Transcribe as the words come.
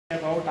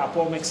About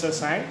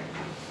apomixis and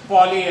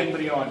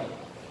polyembryony.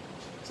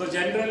 So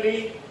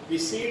generally the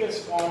seed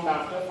is formed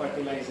after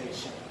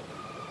fertilization.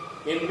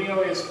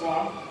 Embryo is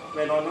formed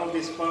when one of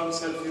the sperm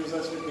cell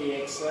fuses with the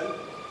egg cell,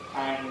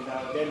 and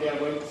then they are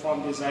going to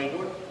form the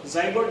zygote.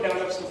 Zygote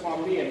develops to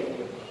form the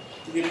embryo.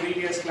 In the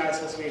previous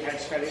classes we had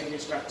studied the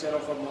structure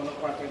of a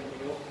monopod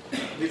embryo.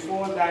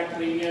 Before that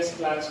previous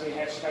class we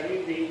had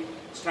studied the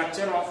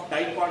structure of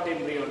dipod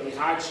embryo, the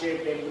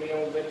heart-shaped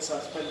embryo with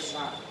suspense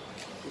arm.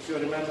 If you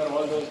remember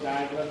all those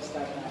diagrams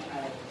that I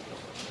had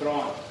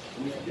drawn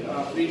in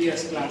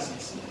previous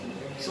classes.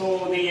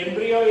 So the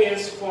embryo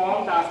is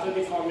formed after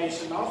the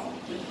formation of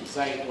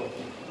zygote.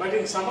 But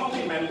in some of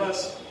the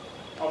members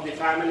of the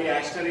family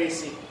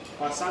Asteraceae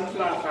or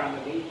sunflower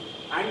family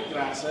and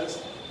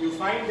grasses, you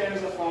find there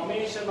is a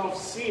formation of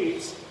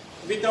seeds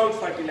without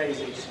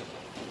fertilization.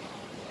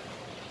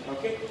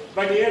 Okay?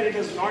 But here it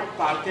is not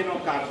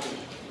parthenocarpy.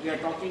 We are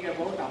talking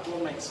about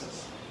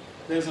apomixis.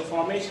 There is a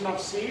formation of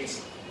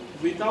seeds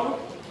without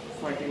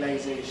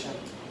fertilization.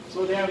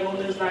 So they have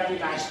noticed that in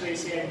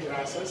Asteraceae and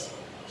grasses.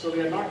 So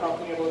we are not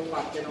talking about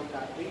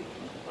parthenocarpy.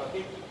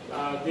 Okay?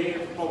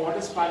 What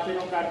is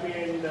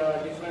parthenocarpy and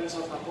the difference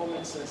of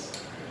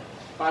apomixis?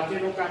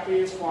 Parthenocarpy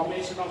is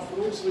formation of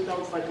fruits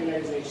without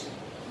fertilization.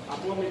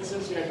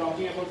 Apomixis, we are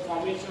talking about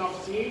formation of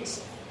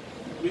seeds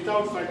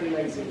without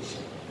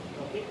fertilization.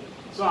 Okay?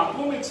 So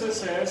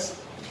apomixis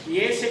is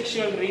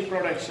asexual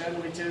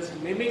reproduction, which is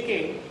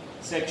mimicking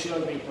sexual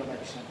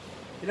reproduction.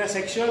 In a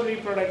sexual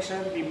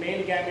reproduction, the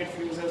male gamete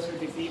fuses with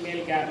the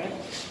female gamete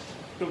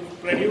to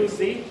produce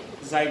the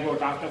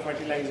zygote after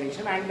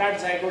fertilization, and that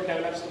zygote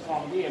develops to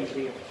form the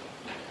embryo.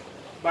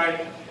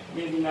 But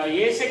in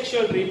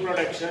asexual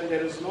reproduction,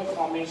 there is no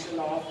formation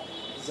of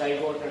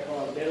zygote at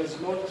all. There is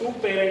no two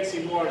parents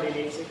involved in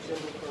asexual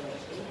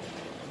reproduction.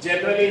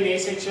 Generally, in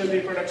asexual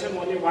reproduction,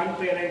 only one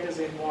parent is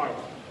involved,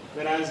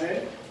 whereas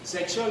in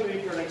sexual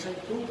reproduction,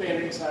 two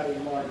parents are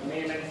involved,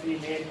 male and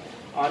female,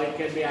 or it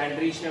can be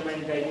androecium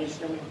and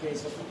gynoecium in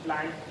case of a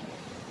plant.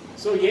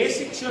 So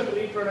asexual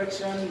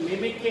reproduction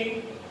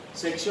mimicking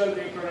sexual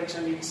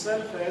reproduction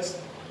itself is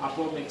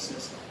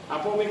apomixis.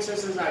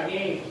 Apomixis is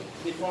again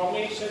the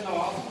formation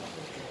of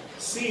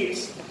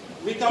seeds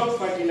without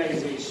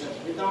fertilization,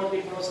 without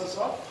the process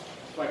of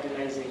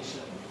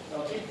fertilization.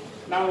 Okay.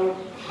 Now,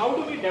 how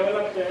do we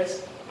develop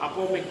this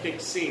apomictic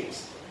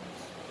seeds?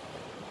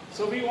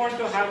 So we want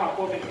to have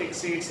apomictic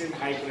seeds in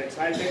hybrids.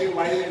 I'll tell you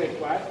why we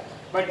require.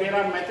 But there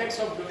are methods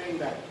of doing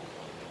that.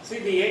 See,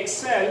 the egg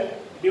cell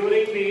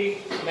during the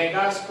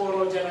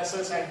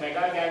megasporogenesis and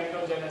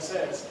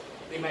megagametogenesis,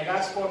 the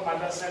megaspore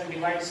mother cell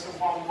divides to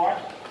form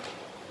what?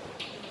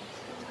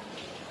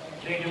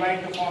 They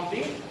divide to form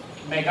the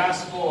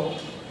megaspore,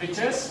 which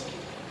is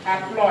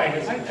haploid,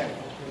 isn't it?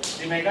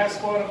 The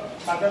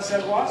megaspore mother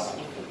cell was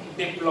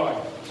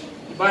diploid.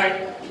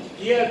 But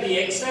here the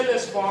egg cell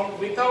is formed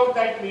without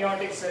that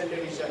meiotic cell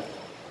division.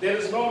 There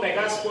is no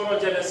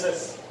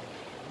megasporogenesis.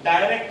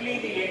 Directly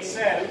the egg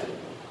cell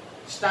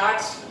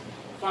starts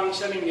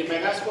functioning, the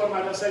megaspore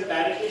mother cell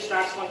directly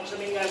starts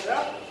functioning as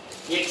a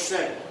egg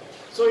cell.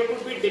 So it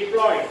would be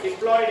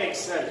diploid egg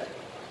cell.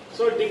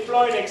 So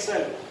diploid egg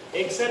cell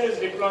is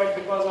diploid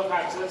because of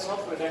absence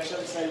of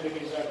reduction cell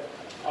division,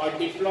 or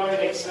diploid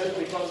egg cell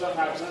because of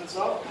absence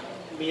of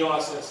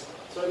meiosis.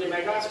 So the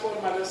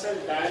megaspore mother cell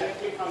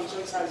directly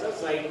functions as a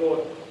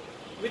zygote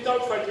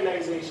without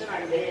fertilization,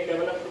 and they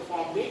develop to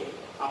form the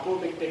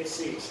apomictic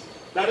seeds.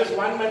 That is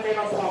one method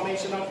of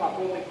formation of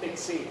apomictic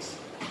seeds.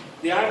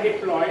 They are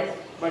diploid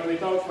but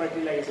without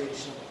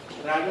fertilization.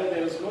 Rather,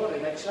 there is no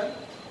reduction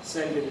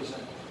cell division.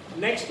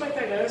 Next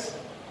method is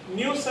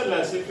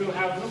nucellus. If you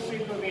have looked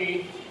into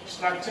the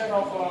structure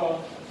of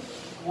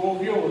a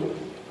ovule,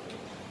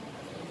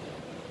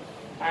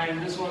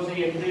 and this was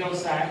the embryo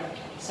sac.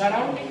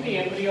 Surrounding the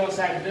embryo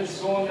sac, this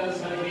zone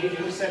is the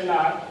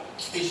nucellar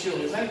tissue,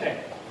 isn't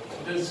it?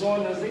 This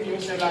zone is the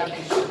nucellar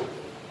tissue.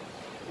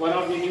 One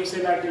of the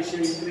nucellar tissue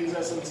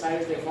increases in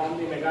size, they form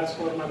the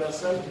megaspore mother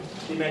cell.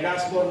 The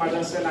megaspore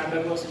mother cell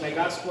undergoes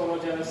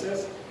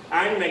megasporogenesis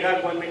and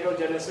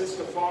megagametogenesis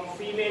to form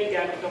female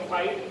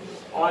gametophyte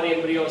or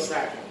embryo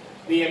sac.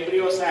 The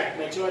embryo sac,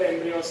 mature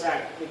embryo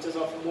sac, which is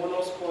of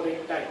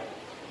monosporic type.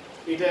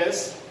 It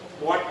is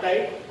what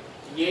type?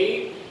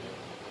 8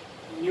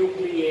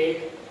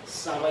 nucleate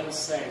 7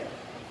 cell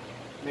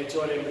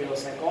mature embryo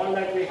sac. All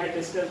that we had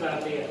discussed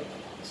earlier.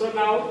 So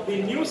now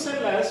the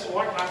nucellus,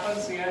 what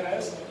happens here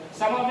is,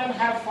 some of them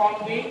have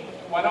formed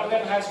one of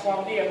them has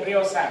formed the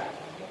embryo sac.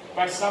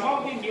 But some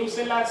of the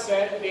nucellar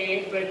cells,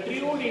 they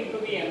protrude into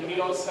the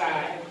embryo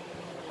sac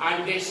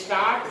and they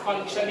start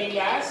functioning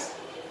as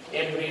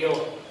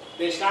embryo.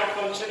 They start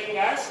functioning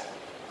as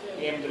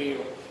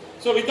embryo.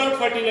 So without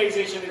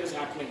fertilization it is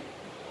happening.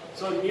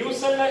 So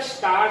nucellus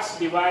starts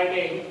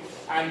dividing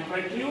and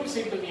protrudes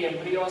into the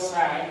embryo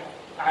sac,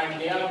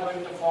 and they are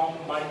going to form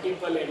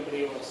multiple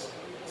embryos.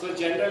 So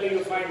generally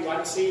you find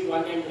one seed,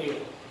 one embryo.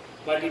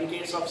 But in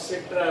case of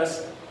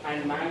citrus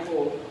and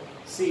mango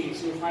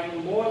seeds, you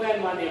find more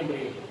than one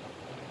embryo.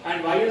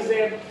 And why is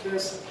there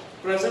this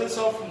Presence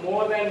of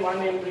more than one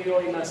embryo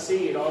in a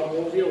seed or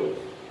ovule,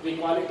 we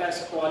call it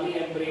as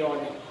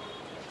polyembryony.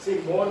 See,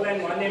 more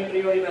than one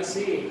embryo in a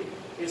seed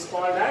is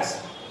called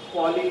as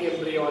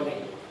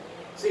polyembryony.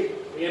 See,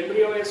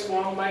 embryo is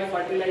formed by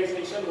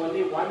fertilization,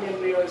 only one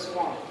embryo is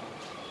formed.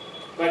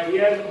 But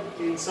here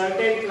in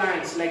certain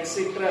plants like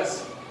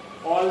citrus,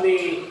 all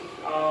the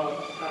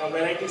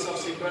varieties of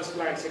citrus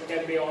plants, it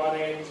can be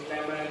orange,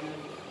 lemon,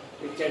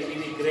 it can be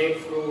the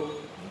grapefruit,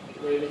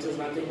 which is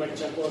nothing but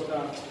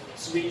chakota,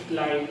 sweet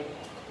lime,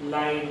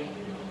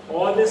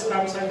 all this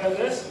comes under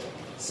this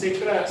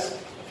citrus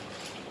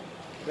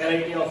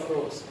variety of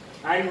fruits.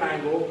 And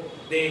mango,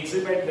 they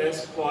exhibit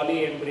this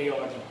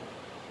polyembryony.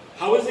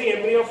 How is the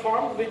embryo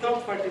formed?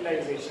 Without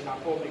fertilization,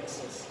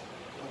 apomixis.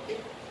 Okay?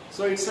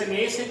 So it's an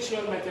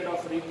asexual method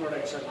of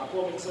reproduction.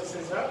 Apomixis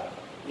is an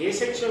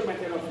asexual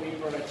method of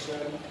reproduction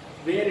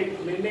where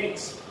it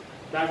mimics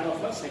that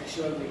of a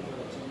sexual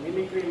reproduction.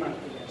 Mimicry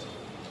manipulation,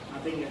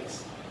 nothing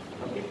else.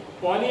 Okay.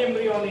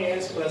 Polyembryony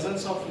is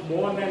presence of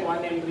more than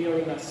one embryo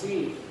in a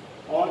seed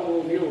or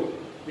ovule.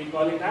 We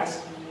call it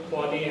as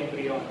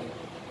polyembryony.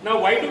 Now,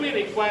 why do we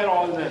require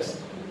all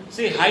this?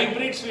 See,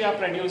 hybrids we are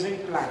producing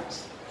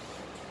plants.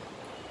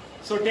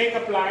 So, take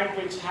a plant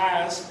which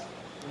has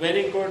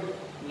very good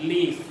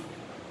leaf.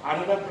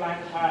 Another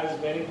plant has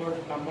very good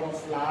number of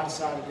flowers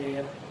are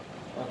there.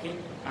 Okay,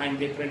 and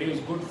they produce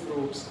good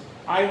fruits.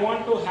 I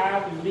want to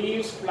have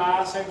leaves,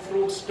 flowers, and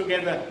fruits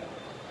together.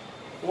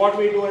 What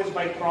we do is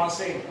by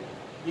crossing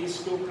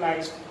these two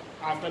plants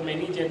after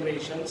many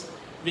generations,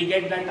 we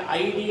get that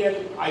ideal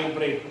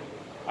hybrid,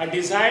 a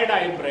desired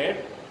hybrid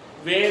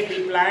where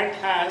the plant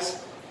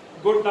has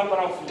good number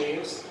of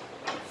leaves,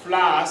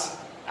 flowers,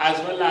 as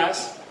well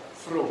as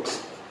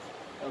fruits.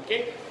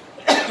 Okay,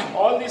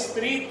 all these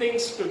three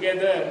things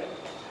together,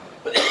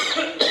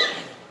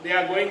 they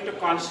are going to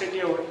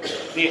constitute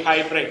the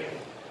hybrid.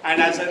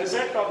 And as a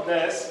result of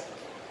this,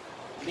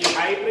 the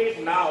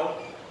hybrid now,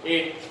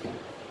 it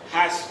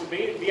has to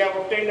be, we have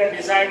obtained a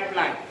desired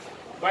plant.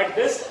 But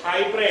this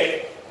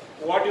hybrid,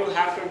 what you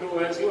have to do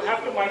is, you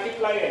have to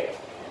multiply it.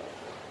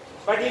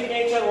 But in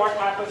nature, what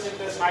happens in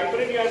this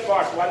hybrid you have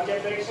got? One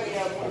generation you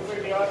have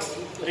fulfilled your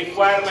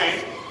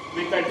requirement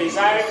with a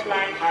desired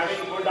plant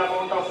having good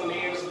amount of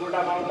leaves, good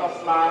amount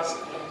of flowers,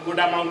 good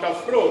amount of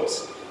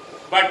fruits.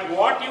 But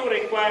what you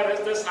require is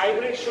this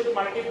hybrid should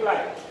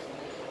multiply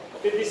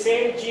with the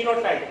same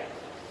genotype.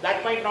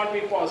 That might not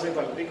be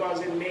possible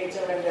because in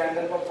nature when they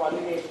undergo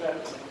pollination,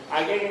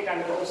 again it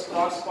undergoes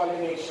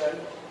cross-pollination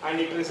and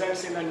it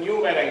results in a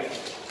new variety.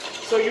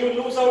 So you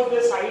lose out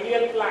this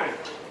ideal plant.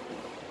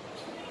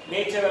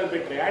 Nature will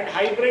betray. And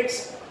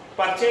hybrids,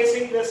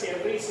 purchasing this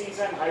every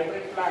season,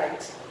 hybrid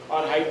plants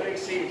or hybrid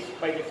seeds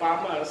by the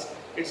farmers,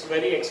 it's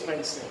very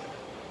expensive.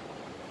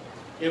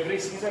 Every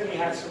season he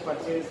has to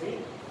purchase the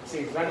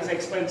seeds. That is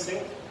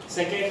expensive.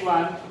 Second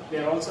one, they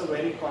are also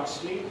very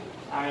costly.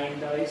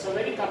 And it's a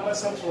very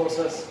cumbersome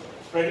process.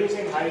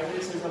 Producing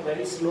hybrids is a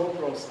very slow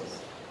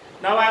process.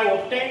 Now I have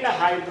obtained a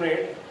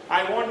hybrid.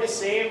 I want the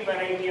same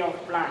variety of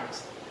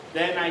plants.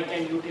 Then I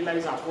can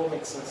utilize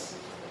Apomixis.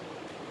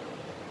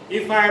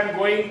 If I am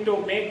going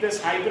to make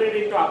this hybrid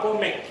into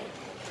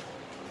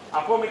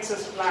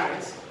Apomixis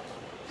plants,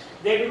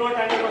 they do not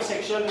undergo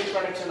sexual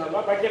reproduction,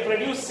 but they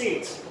produce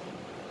seeds.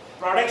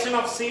 Production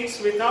of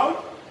seeds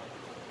without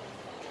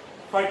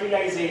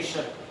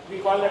fertilization. We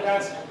call that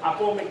as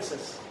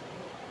Apomixis.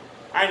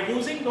 And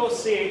using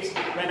those seeds,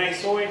 when I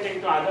sow it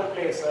into other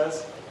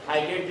places,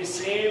 I get the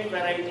same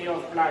variety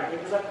of plant.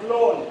 It is a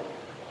clone.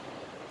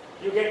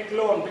 You get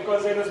clone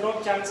because there is no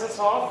chances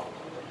of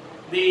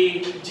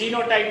the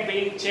genotype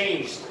being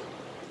changed.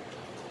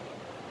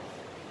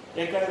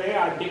 Because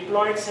our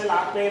diploid cell,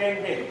 our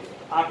parent day,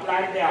 our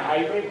plant day, our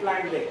hybrid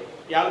plant day,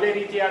 ಯಾವುದೇ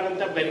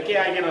ರೀತಿಯಾದಂಥ ಬೆರಕೆ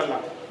ಆಗಿರಲ್ಲ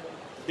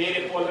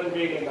ಬೇರೆ pollen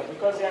ಬೇಗ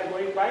because they are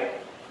going by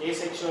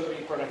asexual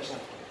reproduction.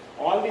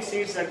 All the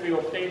seeds that we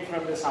obtain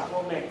from this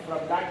apomix,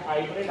 from that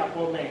hybrid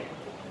apomix,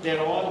 they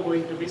are all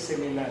going to be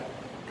similar.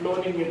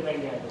 Cloning in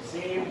the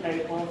same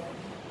type of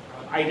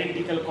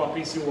identical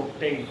copies you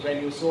obtain when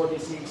you sow the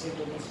seeds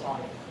into the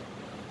soil.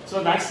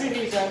 So that's the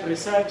reason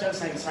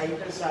researchers and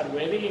scientists are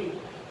very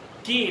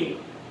keen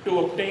to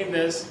obtain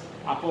this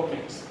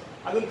apomix.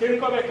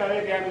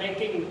 They are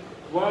making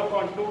work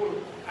on two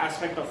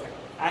aspects of it.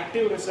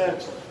 Active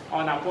research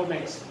on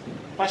apomix.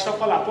 First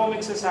of all,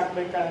 Apomixis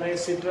ಹಾಕಬೇಕಾದ್ರೆ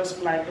citrus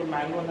plant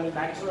mango ನಲ್ಲಿ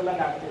natural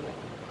ಆಗಿ ಆಗ್ತಿದೆ.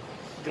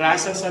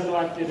 Grasses ಅಲ್ಲೂ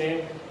ಆಗ್ತಿದೆ,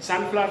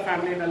 sunflower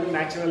ಫ್ಯಾಮಿಲಿನಲ್ಲೂ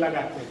natural ಆಗಿ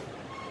ಆಗ್ತಿದೆ.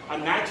 ಆ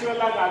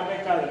natural ಆಗಿ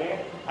ಆಗಬೇಕಾದ್ರೆ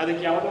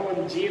ಅದಕ್ಕೆ ಯಾವುದೋ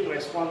ಒಂದು ಜೀನ್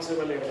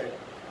ರೆಸ್ಪಾನ್ಸಿಬಲ್ ಇರಬೇಕು.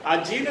 ಆ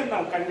ಜೀನನ್ನು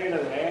ನಾವು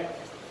ಕಂಡುಹಿಡಿದ್ರೆ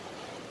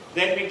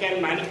then we can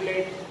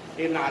manipulate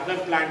in other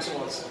plants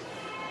also.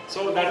 So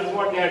that is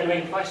what they are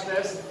doing. First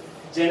is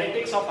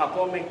genetics of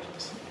Apomix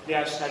they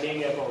are studying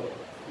about.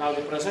 Now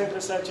the present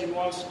research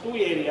involves two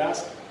areas.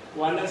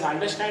 One is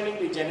understanding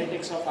the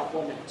genetics of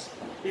Apomix.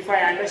 If I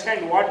understand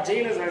what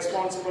gene is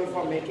responsible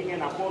for making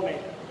an Apomix,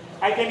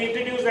 I can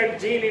introduce that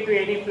gene into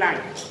any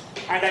plant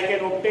and I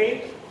can obtain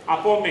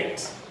Apomix,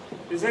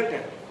 isn't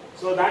it?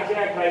 So that they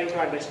are trying to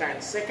understand.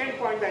 Second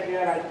point that they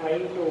are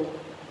trying to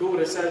do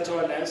research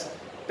on is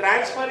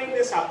transferring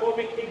this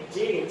apomictic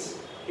genes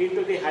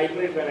into the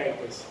hybrid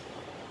varieties.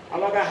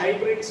 ಅವಾಗ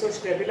hybrids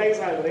stabilise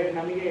ಆದರೆ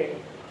ನಮಗೆ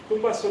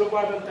ತುಂಬ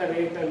ಸುಲಭವಾದಂಥ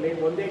ರೇಟಲ್ಲಿ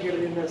ಒಂದೇ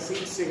ಗಿಡದಿಂದ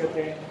seeds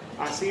ಸಿಗುತ್ತೆ.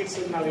 ಆ seeds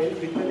ನಾವು ಎಲ್ಲಿ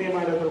ಬಿತ್ತನೆ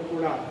ಮಾಡಿದ್ರು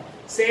ಕೂಡ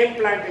ಸೇಮ್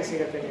ಪ್ಲಾಂಟೇ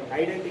ಸಿಗುತ್ತೆ ನಿಮ್ಗೆ,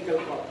 identical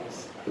copies.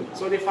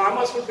 So the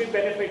farmers would be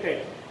benefited.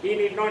 He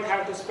need not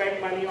have to spend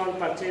money on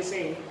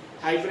purchasing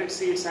hybrid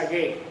seeds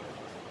again.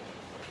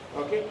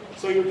 Okay,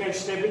 so you can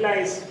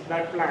stabilize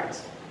that plants.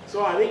 So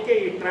adike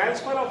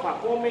transfer of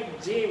apomic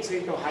genes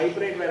into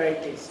hybrid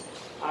varieties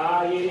ಆ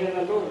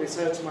ಏರಿಯಾದಲ್ಲೂ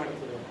research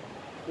ಮಾಡ್ತಿದ್ದಾರೆ.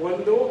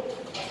 ಒಂದು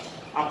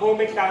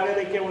ಅಪೋಮಿಕ್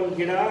ಆಗೋದಕ್ಕೆ ಒಂದು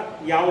ಗಿಡ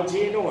ಯಾವ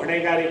ಜೀನು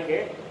ಹೊಣೆಗಾರಿಕೆ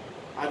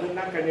ಅದನ್ನ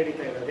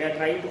ಕಂಡುಹಿಡಿತಾ ಇದ್ದಾರೆ. They are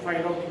trying to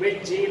find out which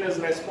gene is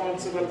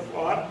responsible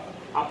for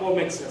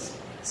apomixis.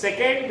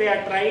 Second, they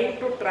are trying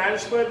to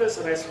transfer this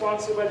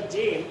responsible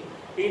gene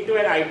into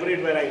a hybrid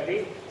variety,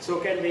 so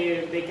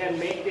they can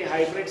make the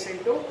hybrids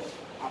into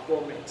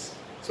apomix.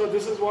 So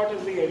this is what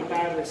is the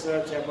entire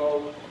research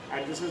about,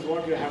 and this is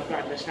what you have to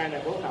understand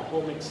about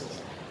apomixis.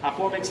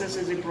 Apomixis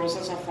is the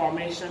process of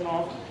formation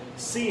of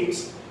seeds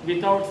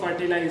without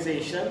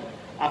fertilization.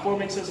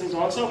 Apomixis is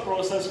also a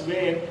process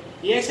where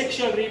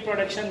asexual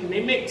reproduction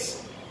mimics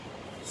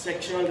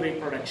sexual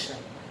reproduction.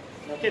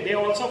 Okay, they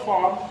also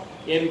form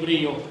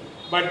embryo,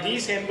 but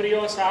these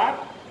embryos are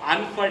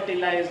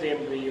unfertilized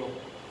embryo.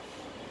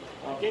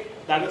 Okay,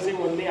 that is the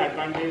only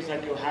advantage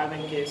that you have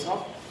in case of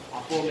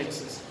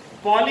apomixis.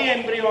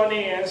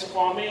 Polyembryony is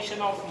formation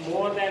of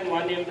more than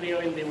one embryo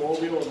in the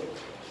ovule.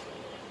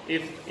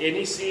 If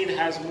any seed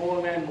has more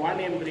than one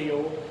embryo,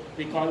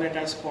 we call it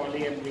as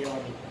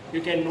polyembryony.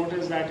 You can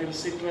notice that in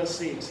citrus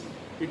seeds,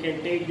 you can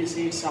take the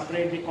seeds,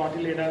 separate the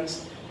cotyledons,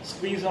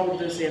 squeeze out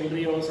these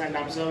embryos and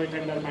observe it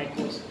under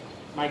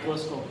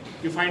microscope.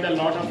 You find a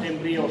lot of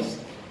embryos.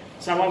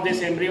 Some of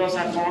these embryos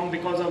are formed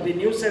because of the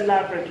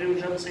nucellar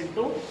protrusions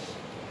into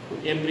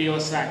embryo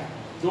sac.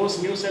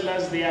 Those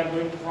nucellars, they are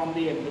going to form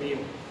the embryo.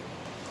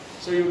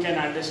 So you can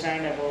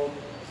understand about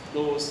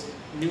those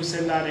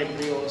nucellar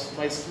embryos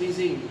by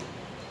squeezing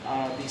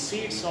the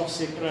seeds of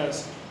citrus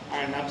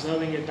and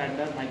observing it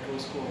under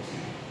microscope.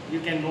 You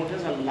can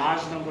notice a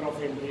large number of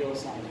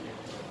embryos out there.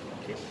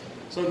 Okay?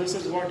 So this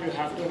is what you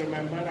have to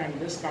remember, and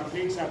this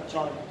completes our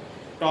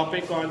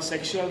topic on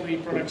sexual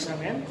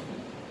reproduction in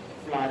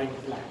flowering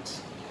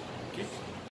plants. Okay?